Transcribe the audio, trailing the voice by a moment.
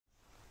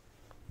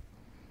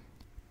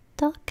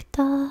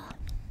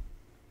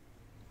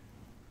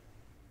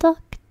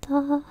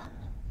Doctor.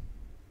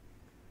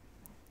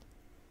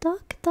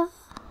 Doctor.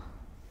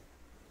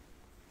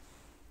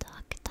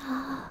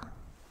 Doctor.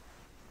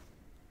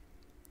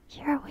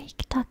 You're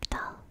awake, Doctor.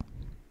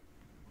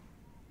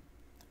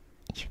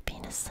 You've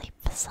been asleep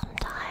for some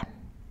time.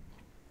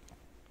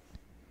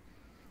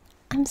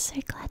 I'm so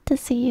glad to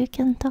see you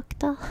again,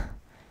 Doctor.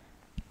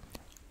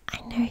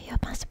 I know you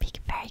must be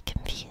very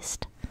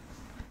confused.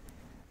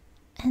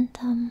 And,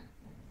 don't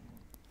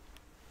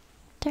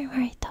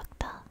worry,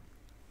 Doctor.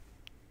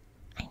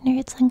 I know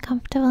it's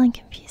uncomfortable and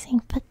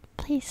confusing, but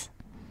please,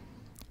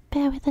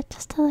 bear with it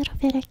just a little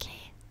bit,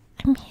 okay?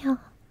 I'm here.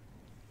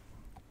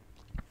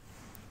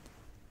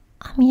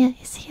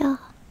 Amiya is here,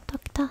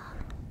 Doctor.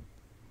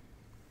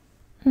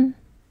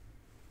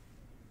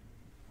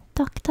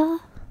 Doctor?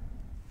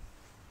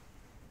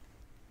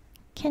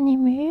 Can you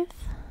move?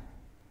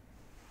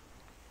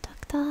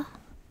 Doctor?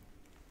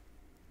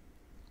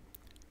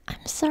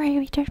 I'm sorry,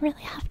 we don't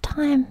really have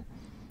time.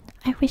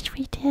 I wish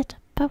we did,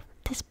 but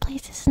this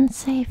place isn't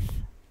safe.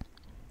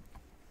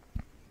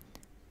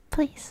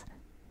 Please,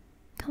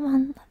 come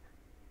on,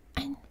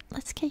 and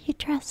let's get you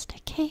dressed,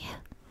 okay?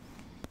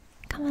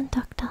 Come on,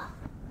 Doctor.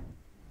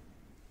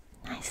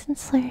 Nice and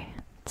slow.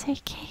 It's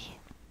okay.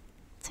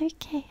 It's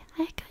okay.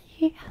 I got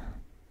you.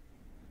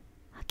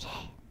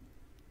 Okay.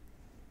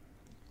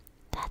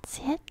 That's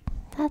it.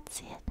 That's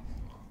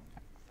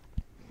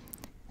it.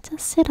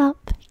 Just sit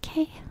up,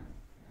 okay?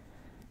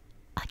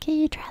 I'll get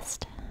you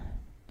dressed.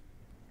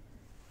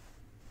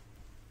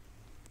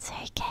 It's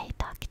okay,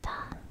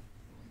 Doctor.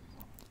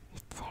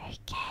 It's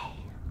okay.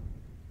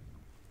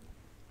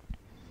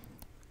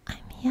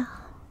 I'm here.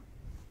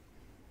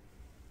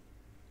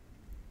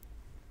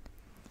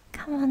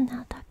 Come on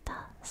now, Doctor.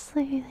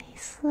 Slowly,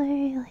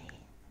 slowly.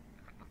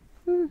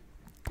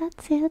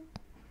 That's it.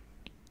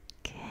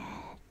 Good.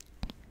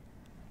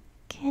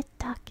 Good,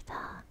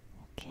 Doctor.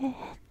 Good.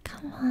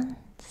 Come on.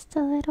 Just a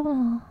little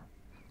more.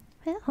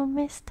 We're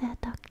almost there,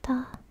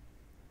 Doctor.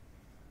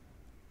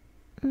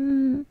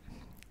 Good,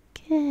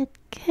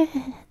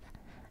 good.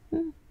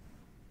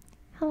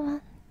 Come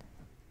on.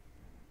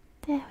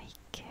 There we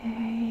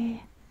go.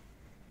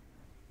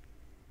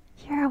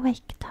 You're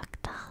awake,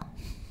 Doctor.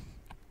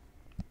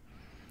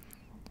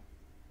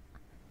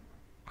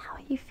 How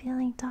are you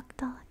feeling,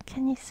 Doctor?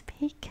 Can you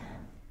speak?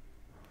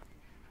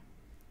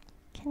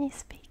 Can you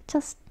speak?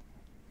 Just...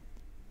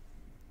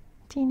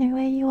 Do you know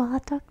where you are,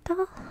 Doctor?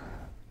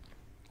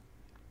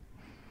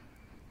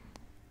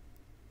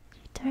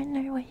 You don't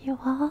know where you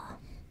are?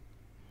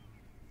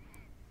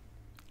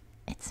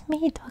 It's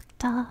me,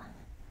 Doctor.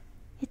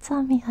 It's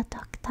Amiya,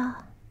 Doctor.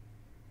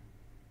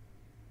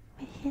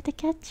 We're here to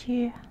get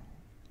you.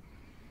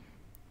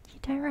 You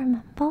don't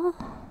remember?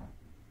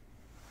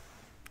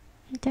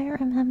 You don't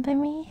remember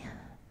me?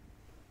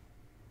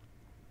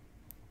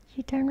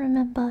 You don't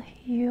remember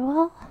who you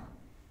are?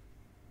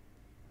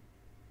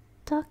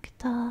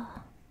 Doctor.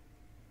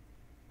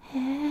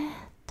 Hey,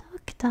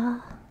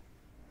 Doctor.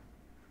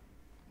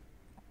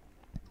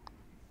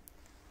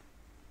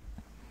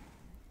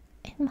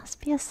 It must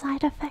be a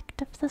side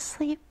effect of the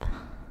sleep.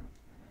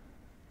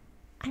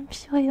 I'm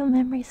sure your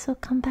memories will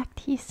come back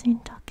to you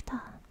soon,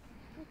 Doctor.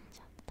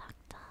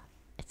 Doctor,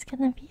 it's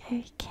gonna be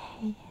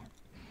okay.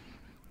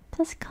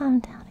 Just calm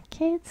down,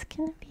 okay? It's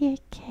gonna be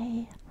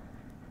okay.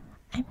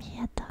 I'm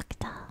here,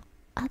 Doctor.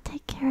 I'll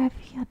take care of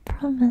you, I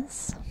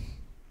promise.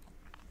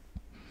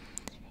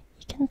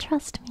 You can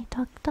trust me,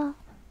 Doctor.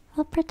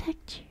 I'll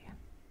protect you.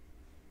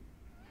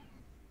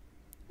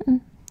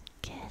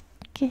 Good,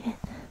 good.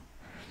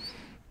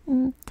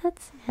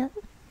 That's it.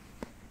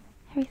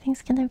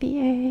 Everything's gonna be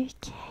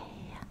okay.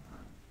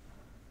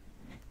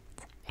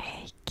 It's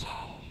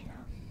okay.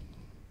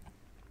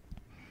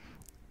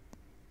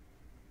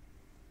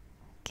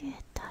 Good,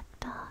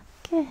 Doctor.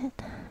 Good.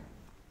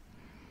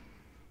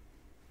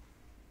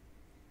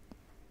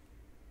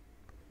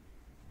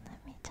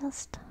 Let me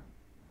just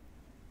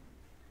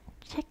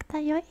check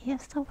that your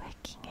ears are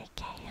working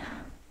okay.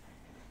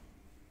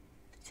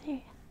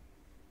 So,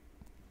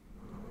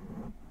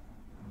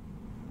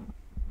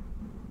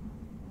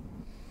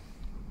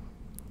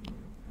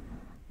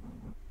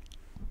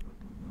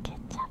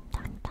 good job,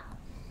 Doctor.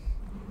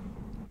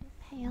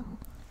 Pale.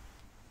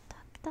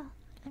 Doctor,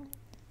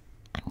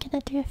 I'm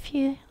gonna do a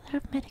few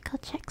little medical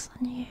checks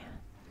on you.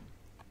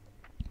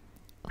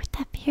 Would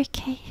that be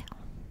okay?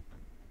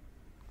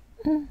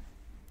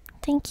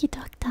 Thank you,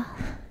 Doctor.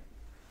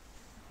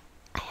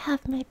 I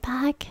have my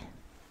bag.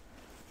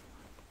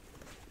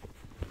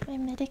 My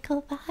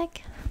medical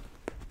bag.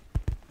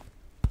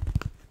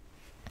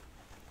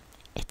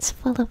 It's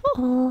full of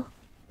all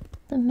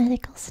the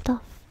medical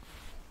stuff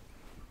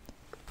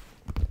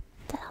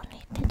that I'll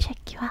need to check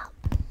you out.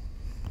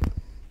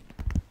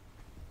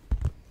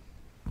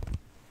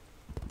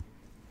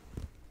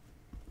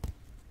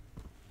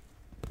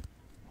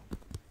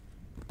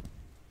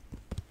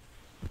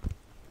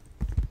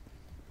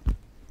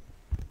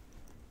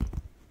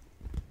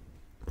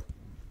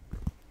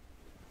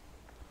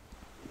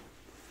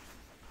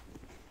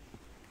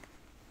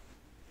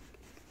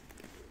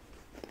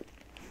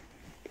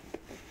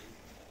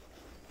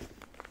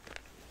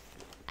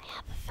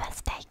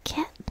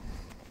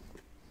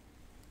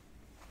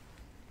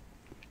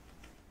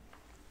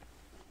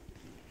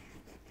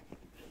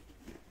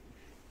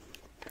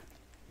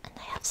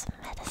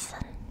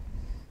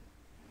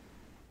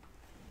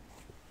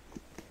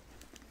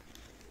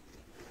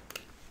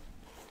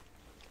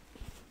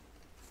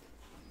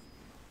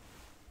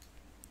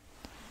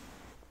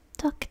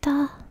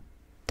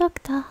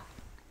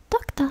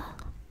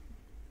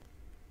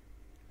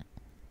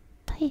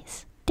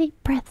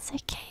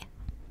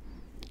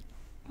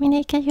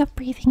 me get your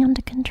breathing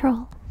under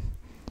control.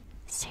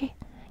 So,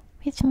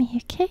 with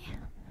me, okay?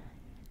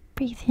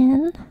 Breathe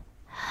in.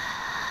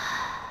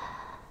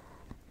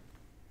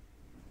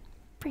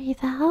 Breathe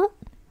out.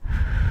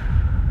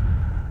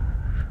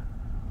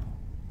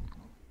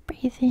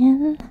 Breathe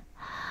in.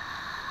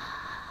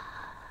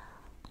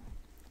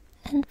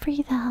 And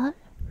breathe out.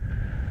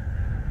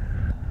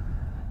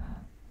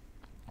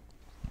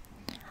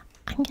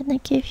 I'm gonna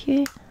give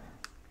you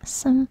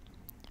some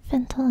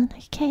Ventolin,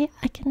 okay?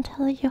 I can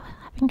tell you're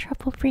having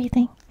trouble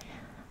breathing.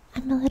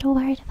 I'm a little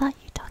worried about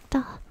you,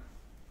 Doctor.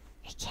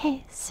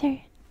 Okay, so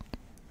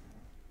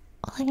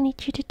all I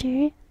need you to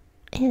do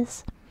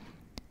is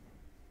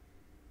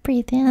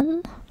breathe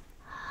in,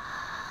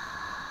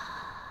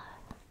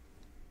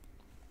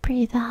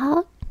 breathe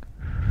out,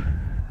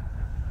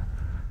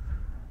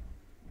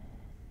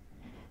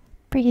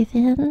 breathe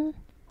in,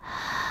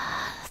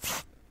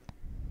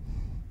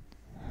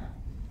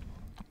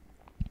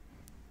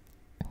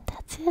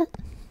 that's it.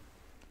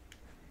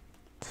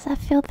 Does that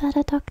feel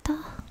better, Doctor?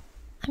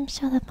 I'm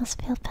sure that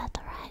must feel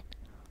better, right?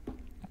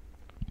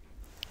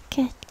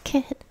 Good,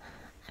 good.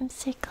 I'm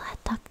so glad,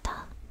 Doctor.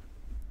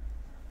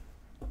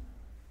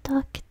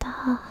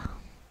 Doctor.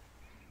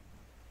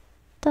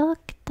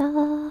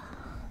 Doctor.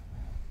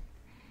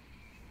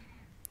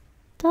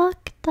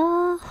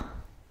 Doctor.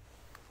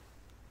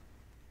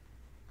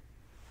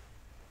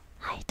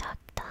 Hi,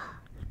 Doctor.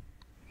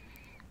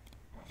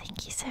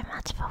 Thank you so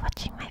much for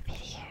watching my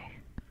video.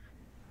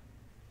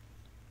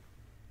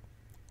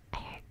 I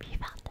hope you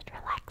found it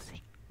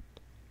relaxing.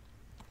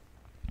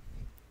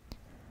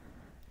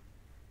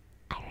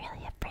 I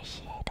really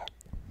appreciate it.